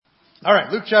All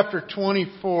right, Luke chapter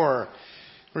 24.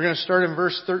 We're going to start in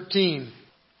verse 13.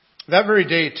 That very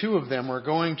day, two of them were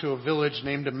going to a village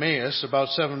named Emmaus, about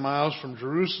 7 miles from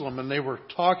Jerusalem, and they were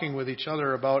talking with each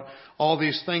other about all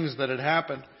these things that had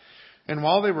happened. And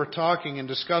while they were talking and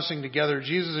discussing together,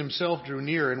 Jesus himself drew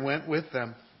near and went with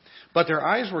them. But their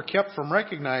eyes were kept from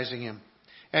recognizing him.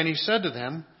 And he said to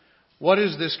them, "What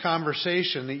is this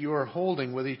conversation that you are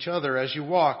holding with each other as you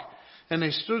walk?" And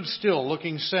they stood still,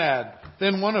 looking sad.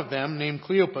 Then one of them, named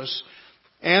Cleopas,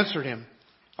 answered him,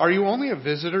 "Are you only a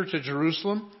visitor to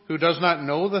Jerusalem, who does not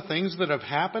know the things that have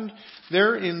happened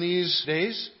there in these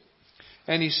days?"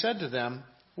 And he said to them,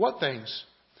 "What things?"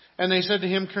 And they said to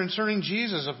him, "Concerning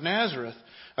Jesus of Nazareth,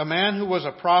 a man who was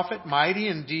a prophet, mighty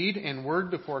in deed and word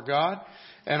before God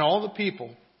and all the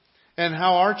people, and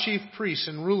how our chief priests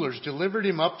and rulers delivered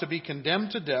him up to be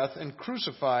condemned to death and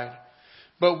crucified.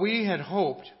 But we had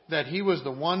hoped that he was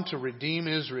the one to redeem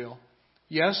Israel.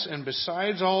 Yes, and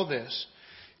besides all this,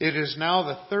 it is now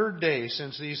the third day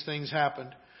since these things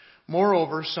happened.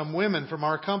 Moreover, some women from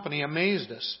our company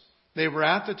amazed us. They were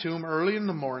at the tomb early in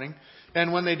the morning,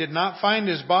 and when they did not find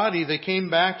his body, they came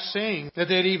back saying that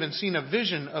they had even seen a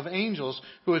vision of angels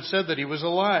who had said that he was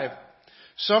alive.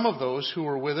 Some of those who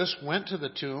were with us went to the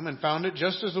tomb and found it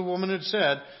just as the woman had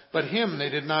said, but him they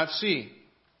did not see."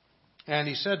 And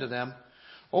he said to them,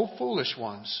 "O foolish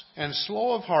ones, and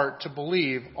slow of heart to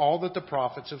believe all that the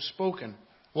prophets have spoken.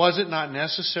 Was it not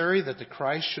necessary that the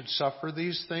Christ should suffer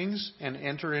these things and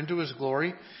enter into his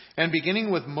glory? And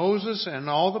beginning with Moses and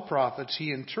all the prophets,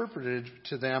 he interpreted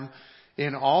to them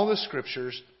in all the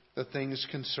scriptures the things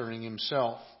concerning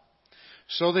himself."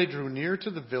 So they drew near to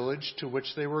the village to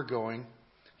which they were going.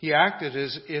 He acted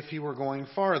as if he were going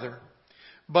farther.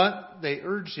 But they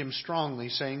urged him strongly,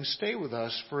 saying, "Stay with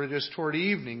us, for it is toward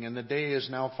evening, and the day is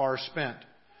now far spent."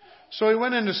 So he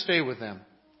went in to stay with them.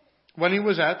 When he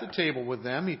was at the table with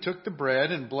them, he took the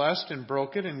bread and blessed and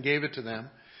broke it and gave it to them.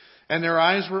 And their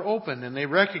eyes were opened, and they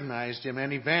recognized him,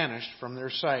 and he vanished from their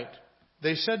sight.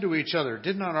 They said to each other,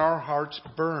 "Did not our hearts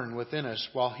burn within us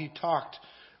while he talked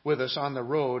with us on the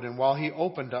road, and while he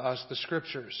opened to us the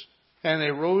scriptures?" And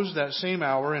they rose that same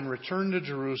hour and returned to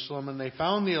Jerusalem, and they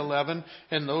found the 11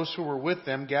 and those who were with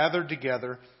them gathered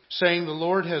together, saying, "The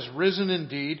Lord has risen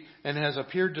indeed and has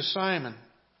appeared to Simon."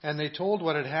 And they told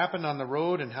what had happened on the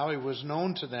road and how he was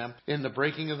known to them in the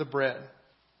breaking of the bread.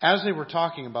 As they were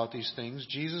talking about these things,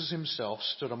 Jesus himself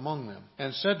stood among them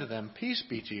and said to them, "Peace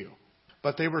be to you."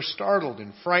 But they were startled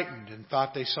and frightened and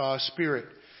thought they saw a spirit.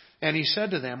 And he said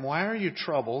to them, "Why are you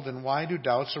troubled, and why do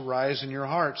doubts arise in your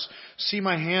hearts? See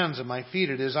my hands and my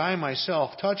feet, it is I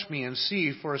myself. Touch me and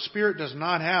see, for a spirit does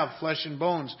not have flesh and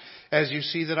bones, as you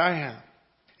see that I have."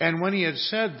 And when he had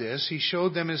said this, he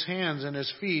showed them his hands and his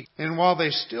feet. And while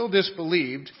they still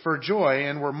disbelieved for joy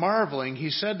and were marveling, he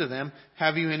said to them,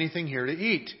 "Have you anything here to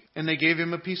eat?" And they gave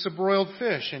him a piece of broiled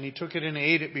fish, and he took it and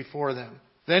ate it before them.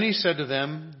 Then he said to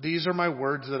them, "These are my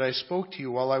words that I spoke to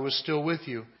you while I was still with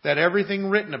you, that everything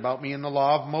written about me in the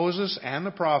law of Moses and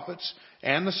the prophets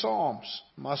and the Psalms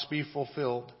must be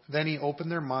fulfilled." Then he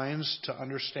opened their minds to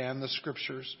understand the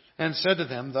scriptures and said to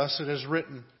them, "Thus it is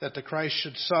written, that the Christ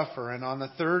should suffer and on the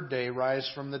third day rise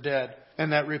from the dead,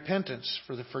 and that repentance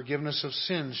for the forgiveness of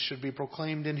sins should be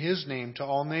proclaimed in his name to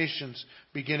all nations,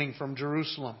 beginning from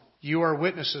Jerusalem. You are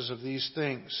witnesses of these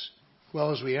things."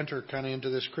 Well, as we enter kind of into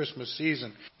this Christmas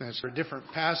season, it's a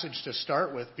different passage to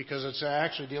start with because it's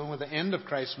actually dealing with the end of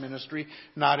Christ's ministry,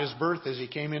 not his birth as he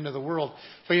came into the world.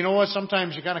 But you know what?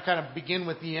 Sometimes you got to kind of begin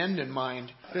with the end in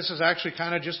mind. This is actually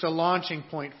kind of just a launching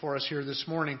point for us here this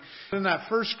morning. In that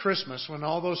first Christmas, when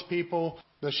all those people,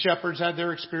 the shepherds had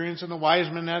their experience and the wise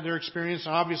men had their experience,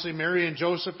 and obviously Mary and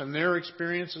Joseph and their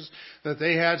experiences that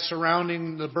they had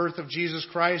surrounding the birth of Jesus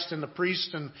Christ, and the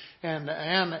priest and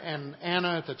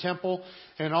Anna at the temple,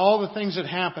 and all the things that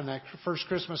happened that first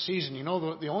Christmas season. You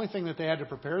know, the only thing that they had to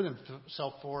prepare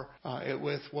themselves for it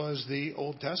with was the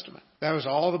Old Testament. That was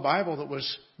all the Bible that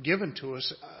was given to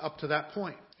us up to that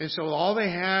point. And so all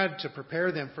they had to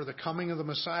prepare them for the coming of the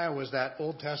Messiah was that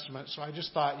Old Testament. So I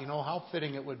just thought, you know, how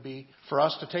fitting it would be for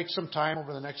us to take some time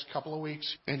over the next couple of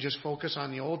weeks and just focus on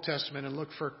the Old Testament and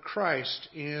look for Christ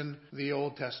in the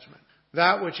Old Testament.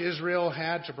 That which Israel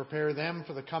had to prepare them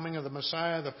for the coming of the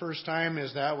Messiah the first time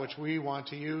is that which we want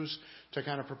to use to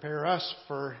kind of prepare us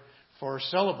for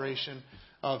celebration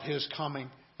of his coming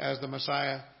as the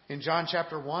Messiah. In John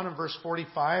chapter 1 and verse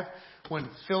 45, when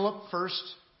Philip first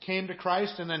came to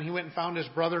Christ, and then he went and found his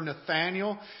brother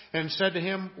Nathanael and said to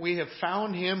him, "We have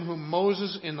found him whom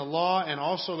Moses in the law and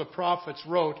also the prophets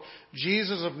wrote,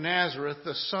 Jesus of Nazareth,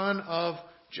 the son of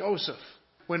Joseph."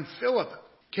 When Philip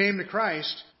came to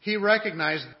Christ, He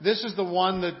recognized this is the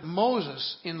one that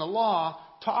Moses in the law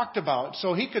talked about.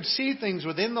 So he could see things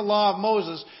within the law of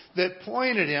Moses that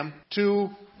pointed him to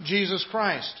Jesus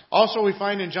Christ. Also, we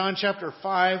find in John chapter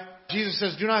 5, Jesus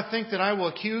says, "Do not think that I will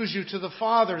accuse you to the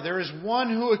Father. There is one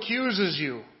who accuses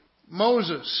you,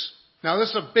 Moses." Now, this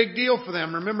is a big deal for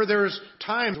them. Remember, there's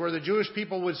times where the Jewish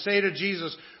people would say to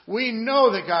Jesus, "We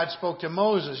know that God spoke to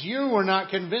Moses. You were not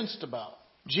convinced about."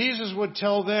 Jesus would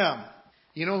tell them,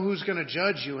 "You know who's going to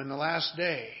judge you in the last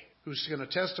day? Who's going to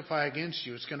testify against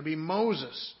you? It's going to be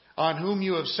Moses, on whom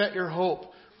you have set your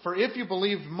hope. For if you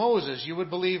believed Moses, you would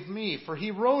believe me, for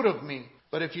he wrote of me.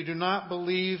 But if you do not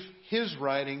believe his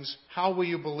writings, how will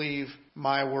you believe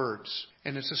my words?"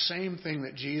 And it's the same thing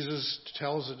that Jesus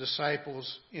tells the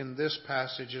disciples in this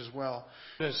passage as well.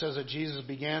 It says that Jesus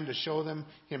began to show them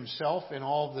himself in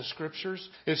all of the scriptures.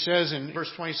 It says in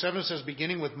verse 27, it says,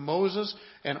 "Beginning with Moses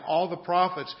and all the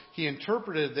prophets, he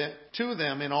interpreted to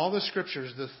them in all the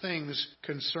scriptures the things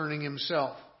concerning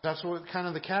himself." That's what kind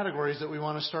of the categories that we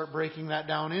want to start breaking that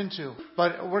down into.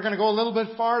 But we're going to go a little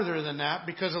bit farther than that,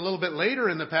 because a little bit later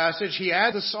in the passage, he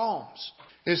adds the Psalms.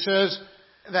 It says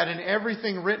that in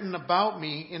everything written about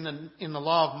me in the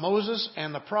law of Moses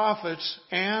and the prophets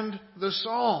and the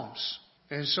Psalms.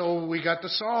 And so we got the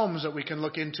Psalms that we can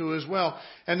look into as well.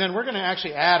 And then we're going to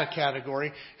actually add a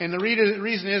category. And the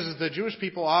reason is the Jewish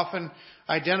people often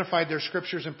identified their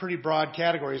scriptures in pretty broad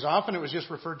categories. Often it was just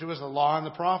referred to as the law and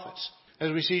the prophets.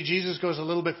 As we see, Jesus goes a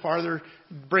little bit farther,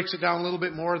 breaks it down a little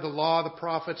bit more, the law, the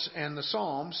prophets, and the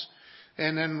Psalms.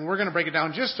 And then we're going to break it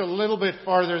down just a little bit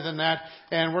farther than that,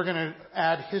 and we're going to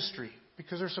add history,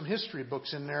 because there's some history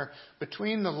books in there.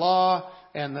 Between the law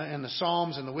and the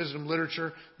Psalms and the wisdom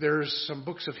literature, there's some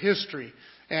books of history.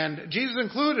 And Jesus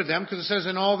included them because it says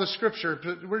in all the scripture,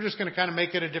 but we're just going to kind of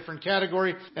make it a different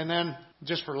category. And then,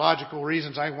 just for logical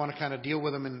reasons, I want to kind of deal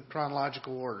with them in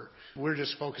chronological order. We're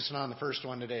just focusing on the first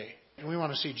one today. And we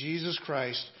want to see Jesus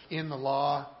Christ in the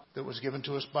law that was given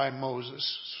to us by Moses.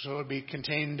 So it would be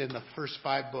contained in the first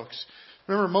 5 books.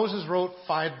 Remember, Moses wrote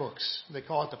 5 books. They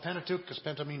call it the Pentateuch, because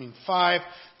penta meaning 5.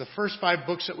 The first 5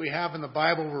 books that we have in the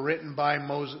Bible were written by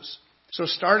Moses. So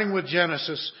starting with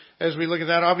Genesis, as we look at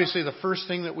that, obviously the first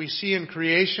thing that we see in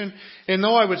creation, and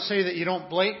though I would say that you don't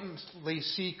blatantly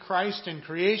see Christ in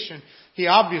creation, he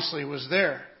obviously was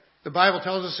there. The Bible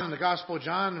tells us in the Gospel of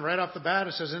John, right off the bat,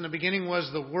 it says, "In the beginning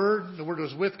was the Word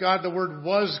was with God, the Word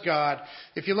was God."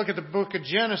 If you look at the book of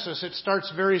Genesis, it starts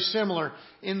very similar.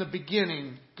 In the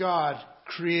beginning, God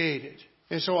created.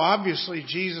 And so obviously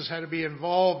Jesus had to be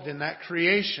involved in that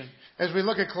creation. As we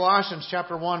look at Colossians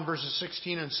chapter 1, verses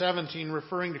 16 and 17,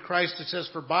 referring to Christ, it says,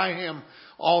 "For by him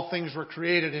all things were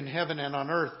created in heaven and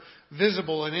on earth,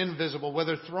 visible and invisible,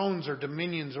 whether thrones or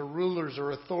dominions or rulers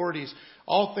or authorities.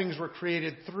 All things were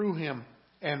created through him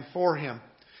and for him.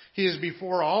 He is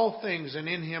before all things, and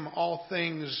in him all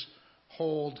things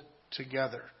hold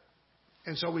together."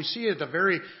 And so we see at the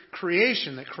very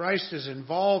creation that Christ is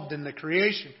involved in the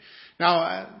creation.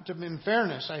 Now, in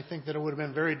fairness, I think that it would have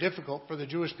been very difficult for the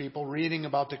Jewish people reading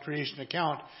about the creation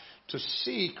account to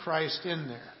see Christ in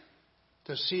there,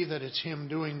 to see that it's him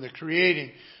doing the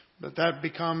creating. But that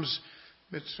becomes,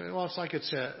 it's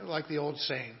like the old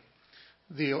saying.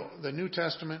 The New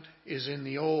Testament is in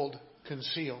the Old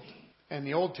concealed, and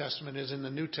the Old Testament is in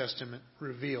the New Testament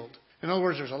revealed. In other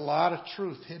words, there's a lot of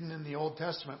truth hidden in the Old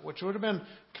Testament, which would have been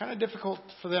kind of difficult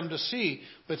for them to see,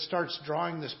 but starts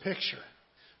drawing this picture.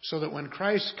 So that when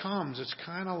Christ comes, it's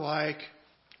kind of like,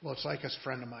 it's like a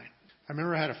friend of mine. I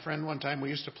remember I had a friend one time, we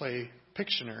used to play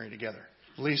Pictionary together.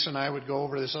 Lisa and I would go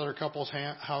over to this other couple's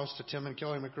house, to Tim and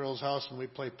Kelly McGrill's house, and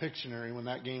we'd play Pictionary when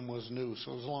that game was new.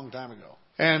 So it was a long time ago.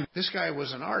 And this guy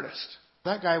was an artist.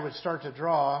 That guy would start to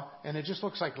draw, and it just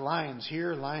looks like lines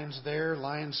here, lines there,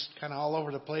 lines kind of all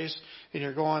over the place. And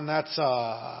you're going, that's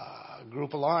a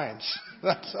group of lines.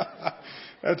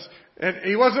 And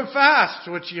he wasn't fast,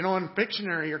 which, in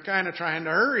Pictionary, you're kind of trying to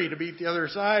hurry to beat the other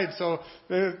side. So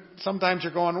sometimes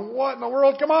you're going, what in the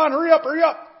world? Come on, hurry up, hurry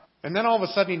up. And then all of a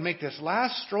sudden he'd make this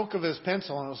last stroke of his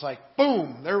pencil, and it was like,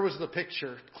 boom, there was the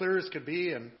picture, clear as could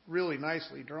be and really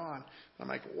nicely drawn. I'm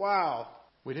like, wow.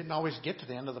 We didn't always get to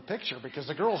the end of the picture because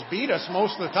the girls beat us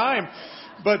most of the time.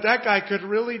 But that guy could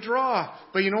really draw.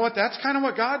 But you know what? That's kind of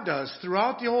what God does.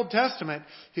 Throughout the Old Testament,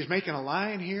 he's making a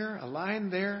line here, a line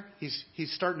there.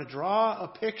 He's starting to draw a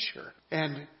picture.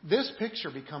 And this picture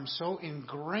becomes so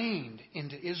ingrained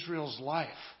into Israel's life.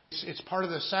 It's part of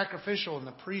the sacrificial and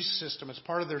the priest system. It's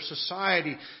part of their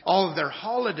society. All of their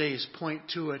holidays point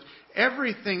to it.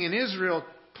 Everything in Israel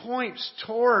points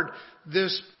toward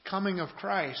this coming of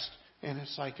Christ. And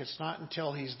it's like it's not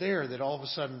until he's there that all of a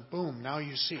sudden, boom, now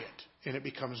you see it. And it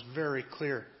becomes very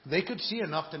clear. They could see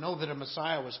enough to know that a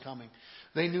Messiah was coming.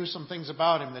 They knew some things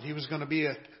about him, that he was going to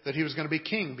be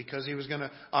king because he was going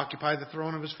to occupy the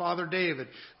throne of his father David.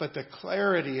 But the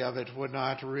clarity of it would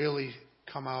not really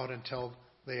come out until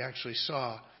they actually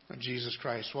saw Jesus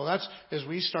Christ. Well, that's as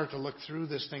we start to look through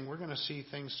this thing, we're going to see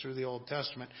things through the Old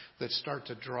Testament that start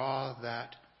to draw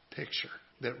that picture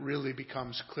that really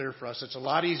becomes clear for us. It's a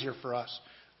lot easier for us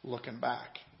looking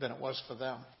back than it was for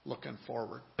them looking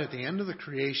forward. At the end of the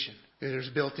creation, there's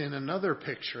built in another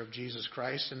picture of Jesus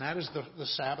Christ, and that is the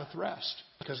Sabbath rest.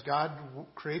 Because God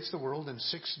creates the world in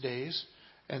 6 days,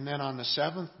 and then on the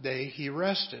seventh day, He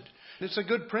rested. It's a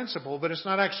good principle, but it's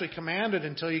not actually commanded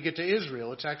until you get to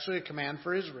Israel. It's actually a command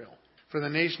for Israel. For the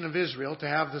nation of Israel to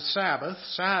have the Sabbath,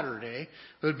 Saturday,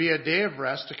 it would be a day of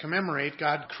rest to commemorate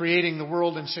God creating the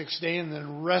world in 6 days and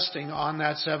then resting on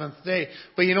that seventh day.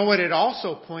 But you know what? It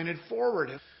also pointed forward.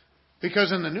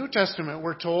 Because in the New Testament,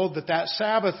 we're told that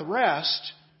Sabbath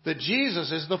rest, that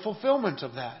Jesus is the fulfillment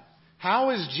of that.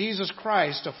 How is Jesus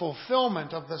Christ a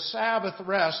fulfillment of the Sabbath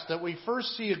rest that we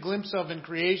first see a glimpse of in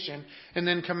creation and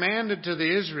then commanded to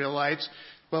the Israelites?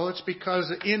 Well, it's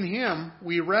because in Him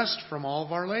we rest from all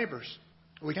of our labors.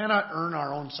 We cannot earn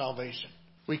our own salvation.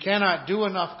 We cannot do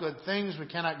enough good things. We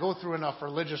cannot go through enough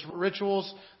religious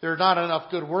rituals. There are not enough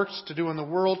good works to do in the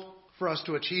world for us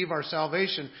to achieve our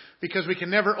salvation because we can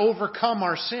never overcome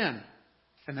our sin.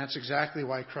 And that's exactly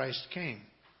why Christ came.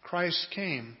 Christ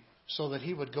came so that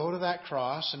He would go to that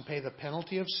cross and pay the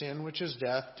penalty of sin, which is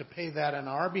death, to pay that on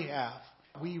our behalf.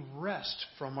 We rest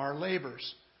from our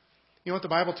labors. You know what the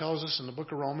Bible tells us in the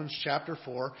book of Romans chapter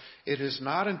 4? It is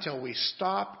not until we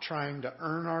stop trying to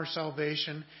earn our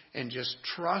salvation and just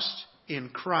trust in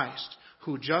Christ,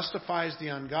 who justifies the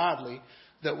ungodly,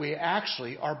 that we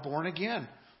actually are born again.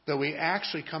 That we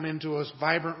actually come into a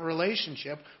vibrant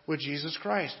relationship with Jesus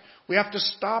Christ. We have to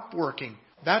stop working.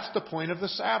 That's the point of the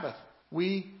Sabbath.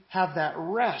 We have that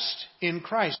rest in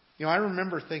Christ. You know, I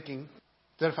remember thinking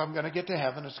that if I'm going to get to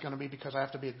heaven, it's going to be because I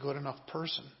have to be a good enough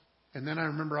person. And then I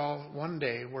remember one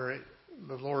day where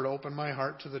the Lord opened my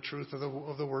heart to the truth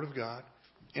of the Word of God.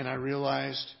 And I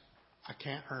realized I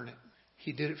can't earn it.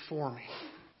 He did it for me.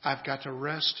 I've got to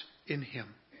rest in Him.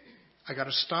 I got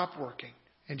to stop working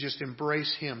and just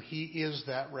embrace Him. He is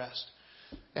that rest.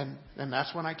 And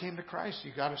that's when I came to Christ.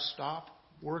 You've got to stop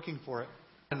working for it.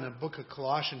 In the book of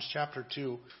Colossians chapter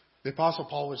 2, the Apostle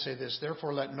Paul would say this: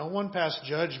 "Therefore let no one pass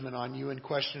judgment on you in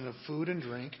question of food and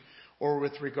drink, or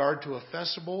with regard to a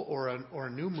festival or a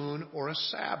new moon or a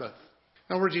Sabbath."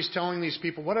 In other words, he's telling these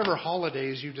people, whatever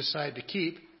holidays you decide to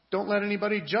keep, don't let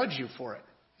anybody judge you for it.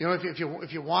 You know,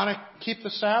 if you want to keep the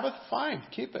Sabbath, fine,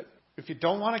 keep it. If you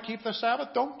don't want to keep the Sabbath,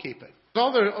 don't keep it.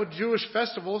 All the Jewish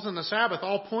festivals and the Sabbath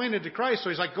all pointed to Christ. So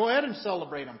he's like, go ahead and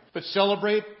celebrate them. But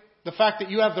celebrate the fact that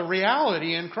you have the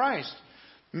reality in Christ.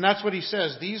 And that's what he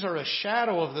says. These are a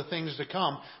shadow of the things to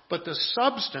come, but the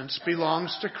substance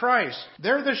belongs to Christ.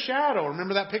 They're the shadow.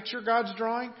 Remember that picture God's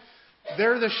drawing?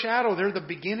 They're the shadow. They're the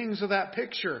beginnings of that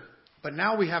picture. But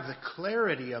now we have the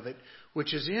clarity of it,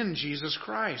 which is in Jesus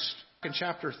Christ. In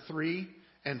chapter 3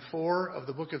 and 4 of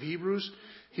the book of Hebrews,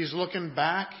 he's looking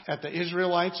back at the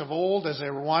Israelites of old as they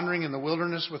were wandering in the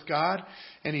wilderness with God.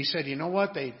 And he said, you know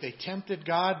what? They tempted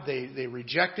God. They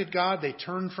rejected God. They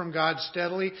turned from God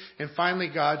steadily. And finally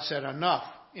God said, enough.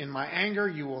 In my anger,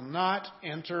 you will not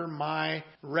enter my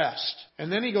rest.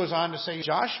 And then he goes on to say,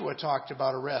 Joshua talked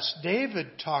about a rest.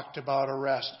 David talked about a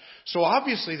rest. So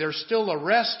obviously there's still a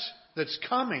rest that's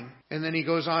coming. And then he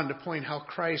goes on to point how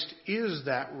Christ is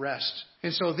that rest.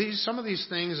 And so some of these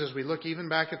things, as we look even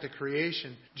back at the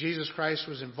creation, Jesus Christ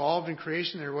was involved in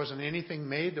creation. There wasn't anything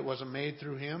made that wasn't made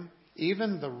through Him.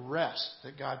 Even the rest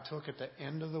that God took at the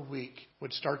end of the week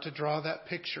would start to draw that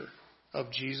picture of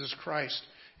Jesus Christ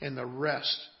and the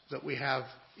rest that we have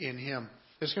in Him.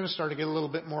 It's going to start to get a little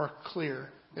bit more clear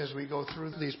as we go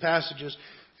through these passages.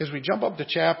 As we jump up to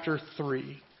chapter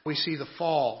 3, we see the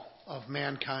fall of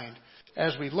mankind.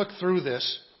 As we look through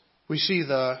this, we see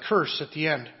the curse at the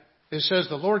end. It says,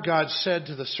 the Lord God said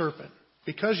to the serpent,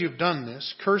 because you've done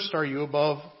this, cursed are you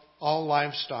above all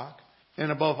livestock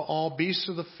and above all beasts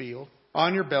of the field.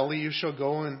 On your belly you shall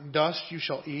go, and dust you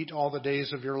shall eat all the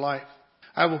days of your life.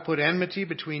 I will put enmity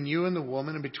between you and the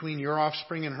woman, and between your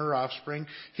offspring and her offspring.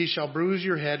 He shall bruise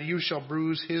your head, you shall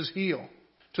bruise his heel.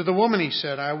 To the woman he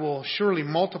said, I will surely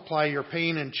multiply your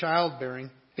pain in childbearing.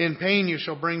 In pain you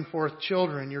shall bring forth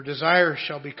children. Your desire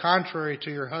shall be contrary to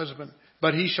your husband,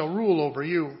 but he shall rule over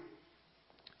you.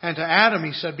 And to Adam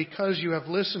he said, because you have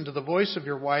listened to the voice of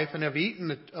your wife and have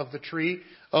eaten of the tree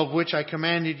of which I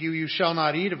commanded you, you shall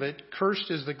not eat of it. Cursed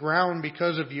is the ground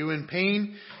because of you. In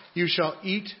pain you shall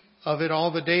eat of it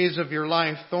all the days of your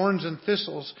life. Thorns and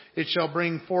thistles it shall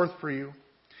bring forth for you.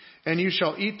 And you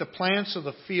shall eat the plants of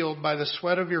the field by the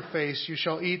sweat of your face. You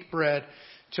shall eat bread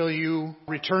till you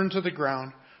return to the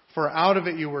ground. For out of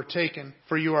it you were taken.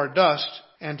 For you are dust,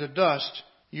 and to dust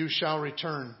you shall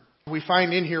return. We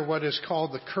find in here what is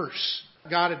called the curse.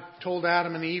 God had told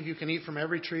Adam and Eve, you can eat from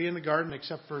every tree in the garden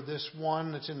except for this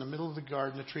one that's in the middle of the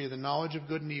garden, the tree of the knowledge of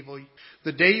good and evil.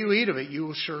 The day you eat of it, you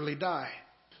will surely die.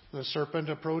 The serpent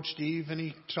approached Eve, and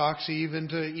he talks Eve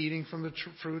into eating from the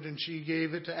fruit, and she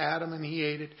gave it to Adam, and he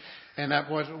ate it. And that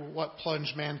was what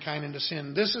plunged mankind into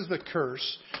sin. This is the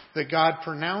curse that God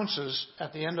pronounces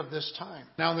at the end of this time.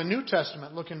 Now, the New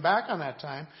Testament, looking back on that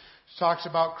time, talks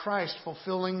about Christ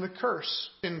fulfilling the curse.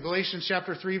 In Galatians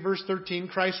chapter 3, verse 13,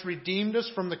 Christ redeemed us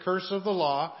from the curse of the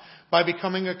law by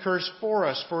becoming a curse for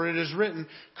us. For it is written,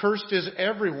 cursed is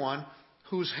everyone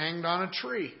who's hanged on a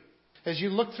tree. As you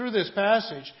look through this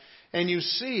passage and you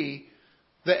see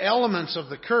the elements of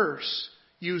the curse,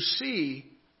 you see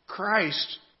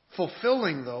Christ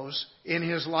fulfilling those in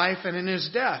His life and in His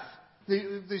death.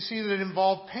 They see that it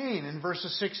involved pain in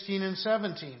verses 16 and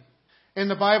 17. And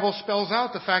the Bible spells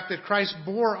out the fact that Christ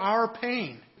bore our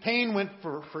pain. Pain went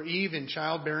for Eve in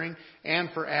childbearing and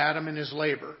for Adam in his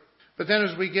labor. But then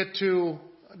as we get to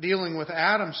dealing with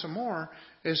Adam some more,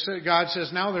 God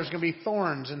says now there's going to be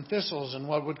thorns and thistles. And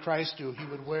what would Christ do? He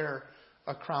would wear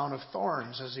a crown of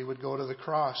thorns as He would go to the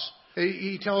cross.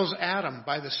 He tells Adam,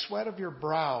 by the sweat of your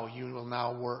brow you will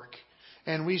now work.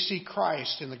 And we see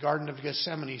Christ in the Garden of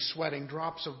Gethsemane sweating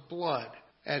drops of blood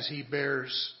as He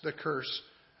bears the curse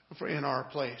in our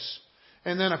place.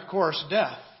 And then, of course,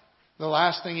 death. The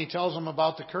last thing He tells them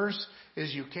about the curse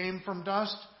is you came from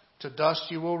dust, to dust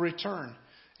you will return.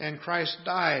 And Christ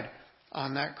died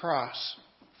on that cross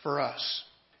for us.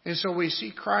 And so we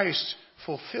see Christ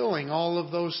fulfilling all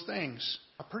of those things.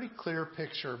 A pretty clear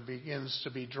picture begins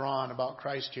to be drawn about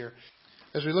Christ here.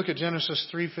 As we look at Genesis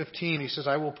 3:15, He says,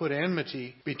 I will put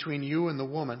enmity between you and the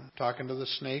woman, talking to the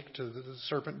snake, to the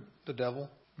serpent, the devil,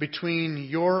 between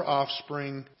your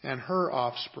offspring and her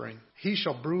offspring. He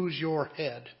shall bruise your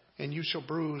head, and you shall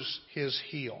bruise his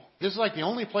heel. This is like the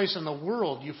only place in the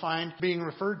world you find being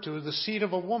referred to as the seed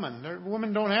of a woman.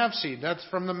 Women don't have seed. That's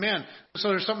from the men. So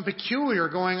there's something peculiar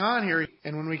going on here.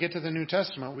 And when we get to the New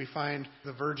Testament, we find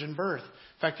the virgin birth.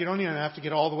 In fact, you don't even have to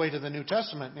get all the way to the New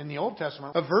Testament. In the Old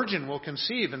Testament, a virgin will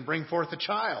conceive and bring forth a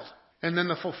child. And then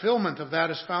the fulfillment of that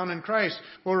is found in Christ.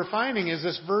 What we're finding is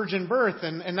this virgin birth.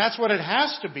 And that's what it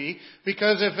has to be.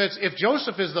 Because if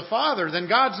Joseph is the father, then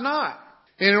God's not.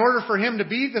 In order for Him to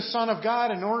be the Son of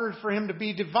God, in order for Him to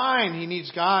be divine, He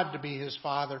needs God to be His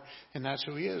Father. And that's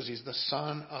who He is. He's the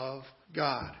Son of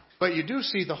God. But you do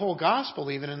see the whole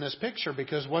gospel even in this picture,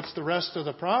 because what's the rest of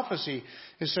the prophecy?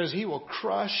 It says He will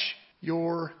crush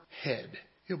your head.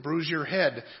 He'll bruise your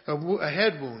head. A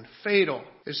head wound, fatal.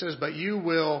 It says, but you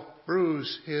will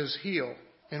bruise His heel.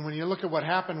 And when you look at what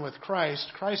happened with Christ,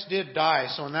 Christ did die.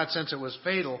 So in that sense it was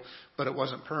fatal, but it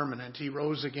wasn't permanent. He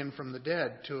rose again from the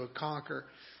dead to conquer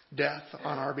death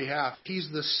on our behalf. He's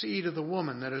the seed of the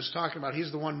woman that is talking about.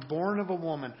 He's the one born of a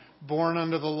woman, born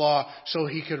under the law, so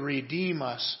He could redeem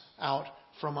us out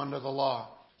from under the law.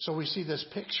 So we see this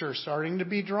picture starting to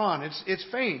be drawn. It's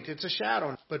faint, it's a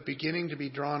shadow, but beginning to be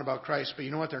drawn about Christ. But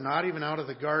you know what? They're not even out of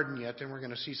the garden yet, and we're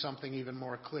going to see something even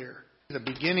more clear. The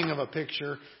beginning of a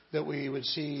picture that we would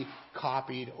see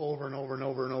copied over and over and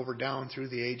over and over down through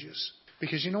the ages.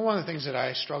 Because you know, one of the things that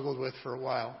I struggled with for a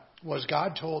while was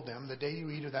God told them, the day you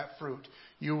eat of that fruit,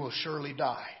 you will surely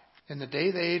die. And the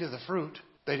day they ate of the fruit,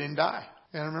 they didn't die.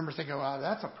 And I remember thinking, wow,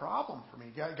 that's a problem for me.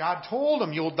 God told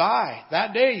them you'll die.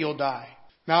 That day you'll die.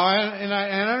 Now,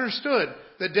 I understood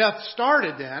that death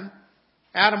started then.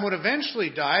 Adam would eventually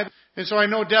die. And so I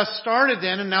know death started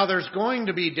then, and now there's going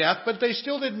to be death, but they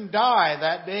still didn't die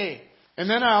that day. And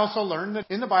then I also learned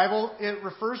that in the Bible, it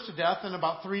refers to death in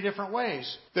about 3 different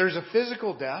ways. There's a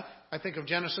physical death. I think of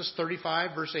Genesis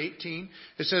 35, verse 18.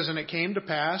 It says, and it came to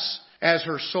pass, as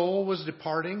her soul was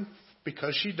departing,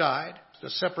 because she died, the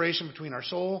separation between our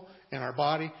soul and our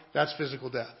body, that's physical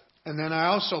death. And then I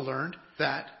also learned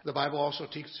that the Bible also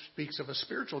speaks of a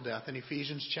spiritual death. In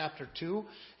Ephesians chapter 2,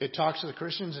 it talks to the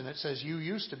Christians and it says,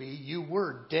 you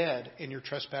were dead in your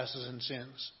trespasses and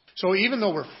sins. So even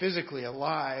though we're physically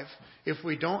alive, if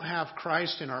we don't have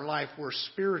Christ in our life, we're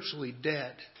spiritually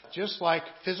dead. Just like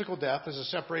physical death is a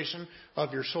separation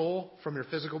of your soul from your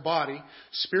physical body,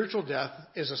 spiritual death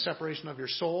is a separation of your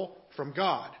soul from from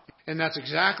God. And that's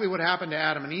exactly what happened to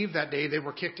Adam and Eve that day. They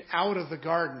were kicked out of the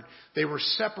garden. They were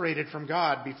separated from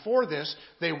God. Before this,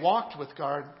 they walked with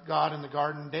God in the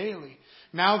garden daily.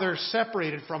 Now they're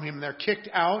separated from Him. They're kicked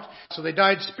out. So they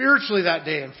died spiritually that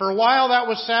day. And for a while that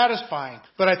was satisfying.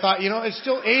 But I thought, it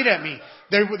still ate at me.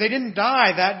 They didn't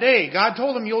die that day. God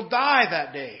told them, you'll die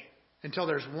that day. Until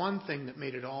there's one thing that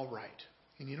made it all right.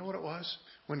 And you know what it was?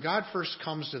 When God first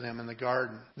comes to them in the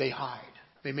garden, they hide.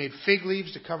 They made fig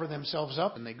leaves to cover themselves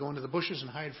up, and they go into the bushes and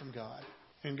hide from God.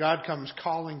 And God comes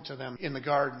calling to them in the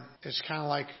garden. It's kind of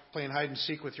like playing hide and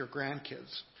seek with your grandkids.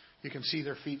 You can see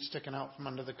their feet sticking out from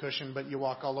under the cushion, but you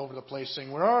walk all over the place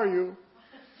saying, where are you?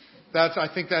 I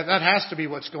think that has to be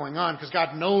what's going on, because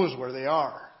God knows where they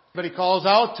are. But He calls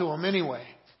out to them anyway.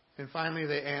 And finally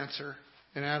they answer.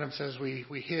 And Adam says, we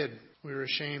hid. We were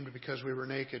ashamed because we were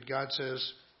naked. God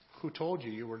says, who told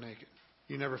you were naked?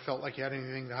 You never felt like you had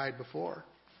anything to hide before.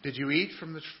 Did you eat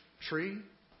from the tree?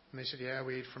 And they said, yeah,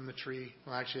 we ate from the tree.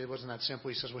 Well, actually, it wasn't that simple.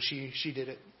 He says, well, she did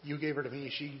it. You gave her to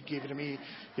me. She gave it to me.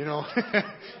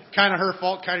 Kind of her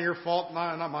fault, kind of your fault.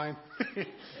 No, not mine.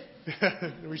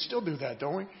 We still do that,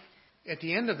 don't we? At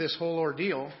the end of this whole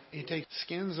ordeal, He takes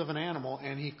skins of an animal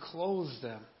and He clothes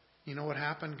them. You know what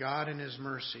happened? God in His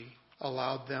mercy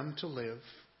allowed them to live,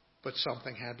 but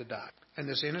something had to die. And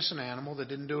this innocent animal that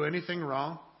didn't do anything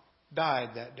wrong died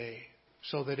that day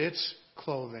so that its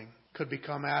clothing could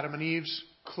become Adam and Eve's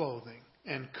clothing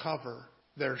and cover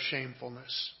their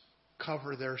shamefulness,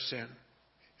 cover their sin.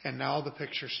 And now the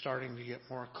picture's starting to get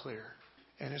more clear.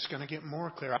 And it's going to get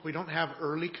more clear. We don't have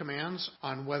early commands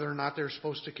on whether or not they're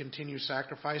supposed to continue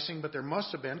sacrificing, but there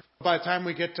must have been. By the time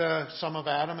we get to some of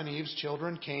Adam and Eve's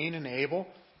children, Cain and Abel,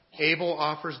 Abel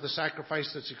offers the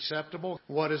sacrifice that's acceptable.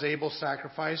 What is Abel's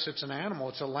sacrifice? It's an animal.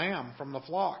 It's a lamb from the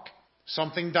flock.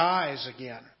 Something dies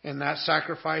again, and that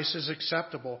sacrifice is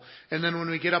acceptable. And then when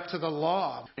we get up to the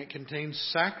law, it contains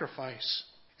sacrifice.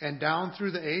 And down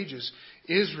through the ages,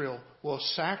 Israel will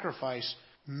sacrifice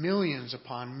millions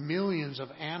upon millions of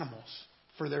animals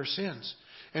for their sins.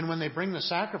 And when they bring the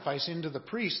sacrifice into the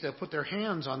priest, they'll put their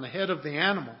hands on the head of the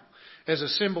animal as a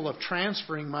symbol of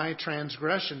transferring my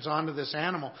transgressions onto this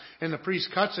animal. And the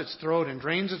priest cuts its throat and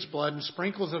drains its blood and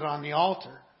sprinkles it on the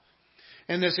altar.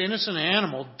 And this innocent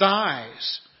animal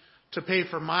dies to pay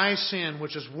for my sin,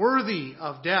 which is worthy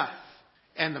of death.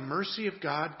 And the mercy of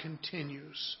God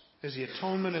continues as the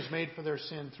atonement is made for their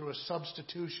sin through a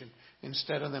substitution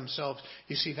instead of themselves.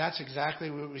 You see, that's exactly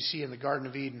what we see in the Garden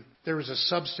of Eden. There was a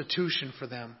substitution for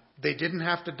them. They didn't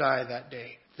have to die that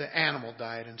day. The animal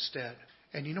died instead.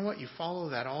 And you know what? You follow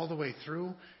that all the way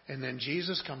through, and then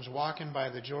Jesus comes walking by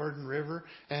the Jordan River,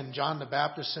 and John the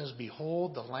Baptist says,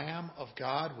 behold, the Lamb of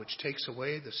God, which takes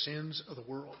away the sins of the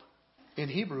world. In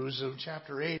Hebrews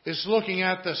chapter 8, it's looking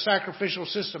at the sacrificial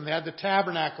system. They had the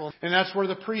tabernacle, and that's where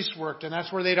the priests worked, and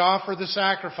that's where they'd offer the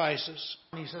sacrifices.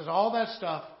 And he says all that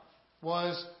stuff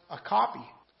was a copy,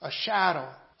 a shadow,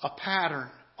 a pattern.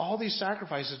 All these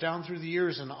sacrifices down through the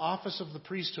years in the office of the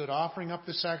priesthood, offering up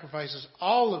the sacrifices,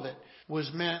 all of it was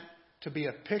meant to be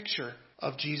a picture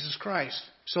of Jesus Christ.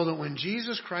 So that when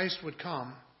Jesus Christ would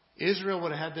come, Israel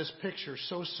would have had this picture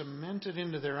so cemented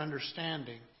into their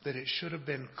understanding that it should have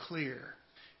been clear.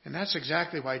 And that's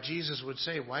exactly why Jesus would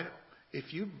say,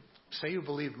 if you say you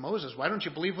believe Moses, why don't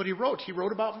you believe what he wrote? He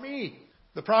wrote about me.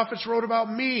 The prophets wrote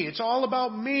about me. It's all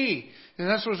about me. And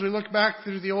that's what, as we look back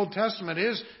through the Old Testament,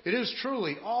 it is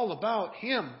truly all about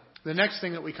Him. The next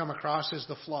thing that we come across is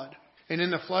the flood. And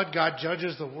in the flood, God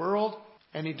judges the world,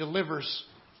 and He delivers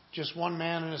just one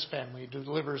man and his family. He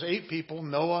delivers 8 people,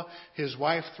 Noah, his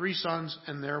wife, 3 sons,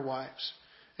 and their wives.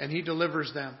 And He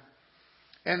delivers them.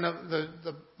 And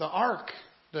the ark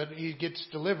that he gets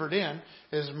delivered in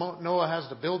is Noah has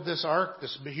to build this ark,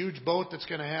 this huge boat that's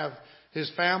going to have his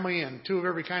family and 2 of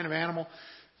every kind of animal.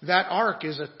 That ark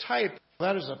is a type,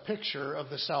 that is a picture of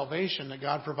the salvation that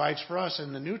God provides for us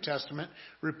in the New Testament.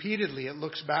 Repeatedly, it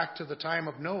looks back to the time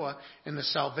of Noah and the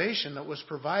salvation that was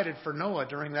provided for Noah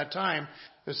during that time.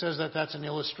 It says that that's an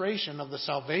illustration of the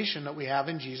salvation that we have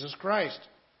in Jesus Christ.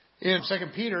 In 2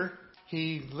 Peter,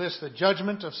 he lists the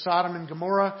judgment of Sodom and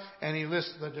Gomorrah, and he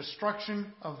lists the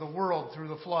destruction of the world through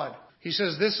the flood. He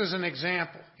says this is an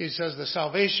example. He says the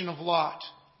salvation of Lot.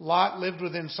 Lot lived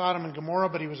within Sodom and Gomorrah,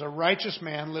 but he was a righteous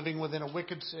man living within a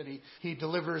wicked city. He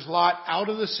delivers Lot out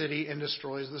of the city and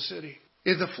destroys the city.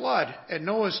 In the flood at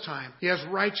Noah's time, he has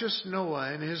righteous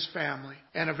Noah and his family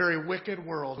and a very wicked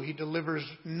world. He delivers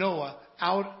Noah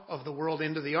out of the world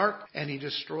into the ark, and he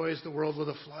destroys the world with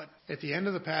a flood. At the end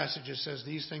of the passage, it says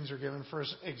these things are given for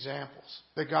examples,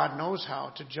 that God knows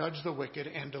how to judge the wicked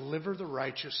and deliver the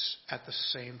righteous at the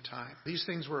same time. These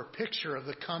things were a picture of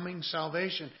the coming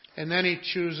salvation. And then he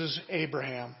chooses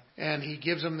Abraham, and he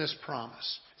gives him this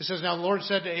promise. It says, now the Lord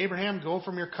said to Abraham, go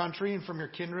from your country and from your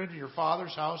kindred, your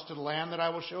father's house, to the land that I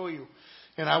will show you.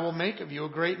 And I will make of you a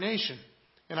great nation.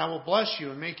 And I will bless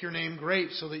you and make your name great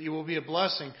so that you will be a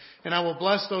blessing. And I will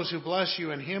bless those who bless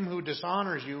you, and him who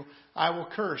dishonors you I will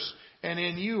curse. And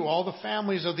in you all the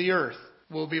families of the earth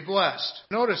will be blessed.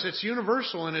 Notice it's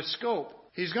universal in its scope.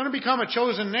 He's going to become a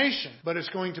chosen nation, but it's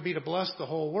going to be to bless the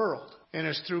whole world. And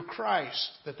it's through Christ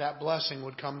that blessing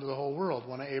would come to the whole world,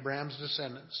 one of Abraham's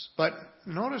descendants. But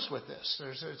notice with this,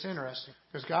 it's interesting,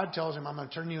 because God tells him, I'm going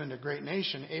to turn you into a great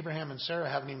nation. Abraham and Sarah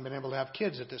haven't even been able to have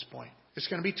kids at this point. It's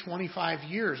going to be 25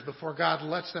 years before God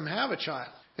lets them have a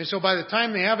child. And so by the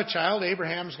time they have a child,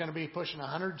 Abraham's going to be pushing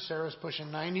 100, Sarah's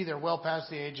pushing 90. They're well past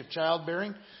the age of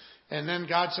childbearing. And then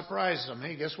God surprises them.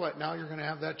 Hey, guess what? Now you're going to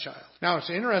have that child. Now, it's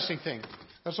an interesting thing.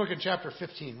 Let's look at chapter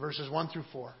 15, verses 1 through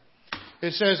 4.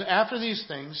 It says, after these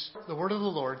things, the word of the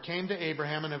Lord came to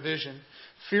Abraham in a vision.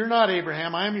 Fear not,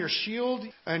 Abraham, I am your shield,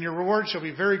 and your reward shall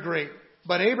be very great.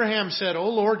 But Abraham said, O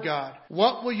Lord God,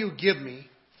 what will you give me?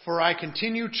 For I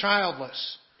continue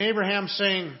childless. Abraham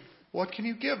saying, what can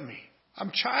you give me?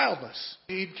 I'm childless.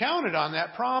 He'd counted on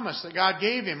that promise that God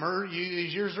gave him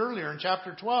these years earlier in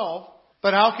chapter 12.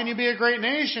 But how can you be a great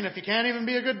nation if you can't even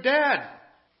be a good dad?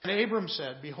 And Abram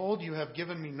said, behold, you have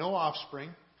given me no offspring,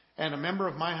 and a member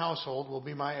of my household will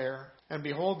be my heir. And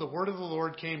behold, the word of the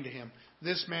Lord came to him.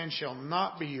 This man shall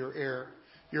not be your heir.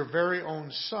 Your very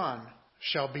own son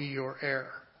shall be your heir.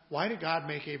 Why did God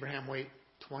make Abraham wait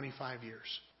 25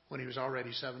 years when he was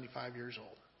already 75 years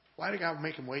old? Why did God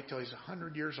make him wait till he's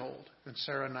 100 years old and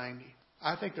Sarah 90?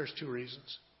 I think there's two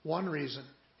reasons. One reason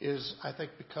is, I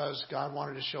think, because God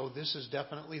wanted to show this is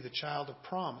definitely the child of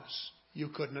promise. You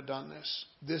couldn't have done this.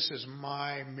 This is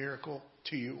my miracle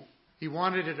to you. He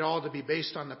wanted it all to be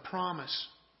based on the promise,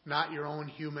 not your own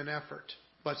human effort.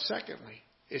 But secondly,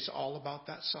 it's all about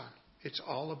that son. It's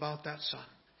all about that son.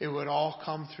 It would all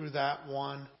come through that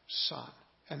one son.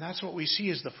 And that's what we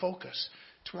see as the focus.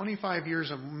 25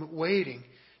 years of waiting,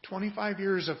 25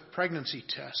 years of pregnancy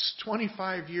tests,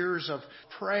 25 years of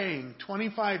praying,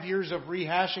 25 years of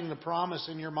rehashing the promise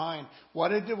in your mind. What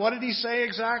did he say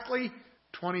exactly?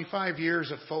 25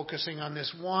 years of focusing on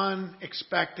this one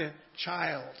expectant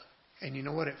child. And you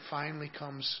know what? It finally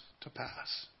comes to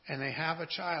pass. And they have a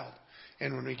child.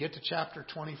 And when we get to chapter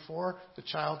 24, the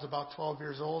child's about 12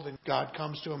 years old, and God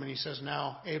comes to him and he says,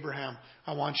 now, Abraham,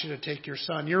 I want you to take your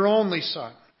son, your only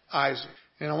son, Isaac,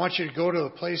 and I want you to go to the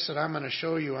place that I'm going to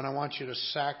show you, and I want you to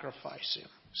sacrifice him.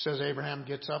 It says Abraham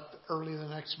gets up early the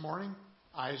next morning.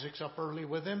 Isaac's up early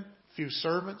with him, a few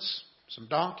servants, some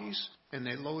donkeys, and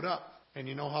they load up. And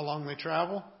you know how long they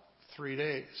travel? 3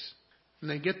 days. And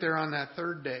they get there on that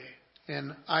third day.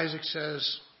 And Isaac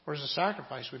says, where's the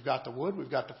sacrifice? We've got the wood, we've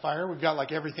got the fire, we've got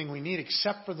like everything we need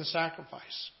except for the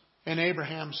sacrifice. And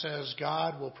Abraham says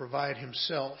God will provide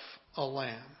himself a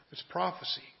lamb. It's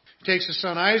prophecy. He takes his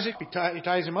son Isaac, he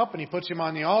ties him up and he puts him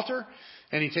on the altar.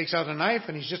 And he takes out a knife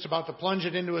and he's just about to plunge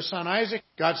it into his son Isaac.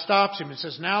 God stops him and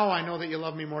says, now I know that you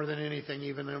love me more than anything,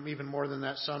 even more than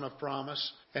that son of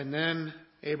promise. And then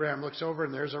Abraham looks over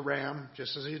and there's a ram,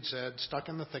 just as he had said, stuck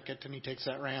in the thicket. And he takes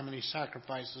that ram and he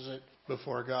sacrifices it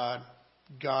before God.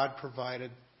 God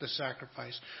provided the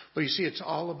sacrifice. But you see, it's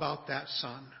all about that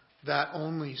son, that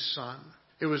only son.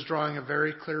 It was drawing a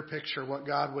very clear picture of what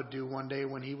God would do one day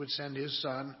when he would send his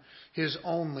son, his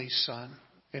only son.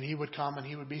 And he would come and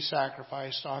he would be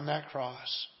sacrificed on that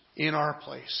cross in our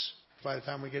place. By the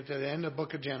time we get to the end of the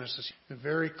book of Genesis,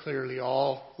 very clearly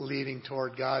all leading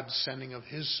toward God's sending of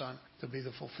his son to be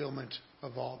the fulfillment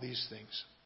of all these things.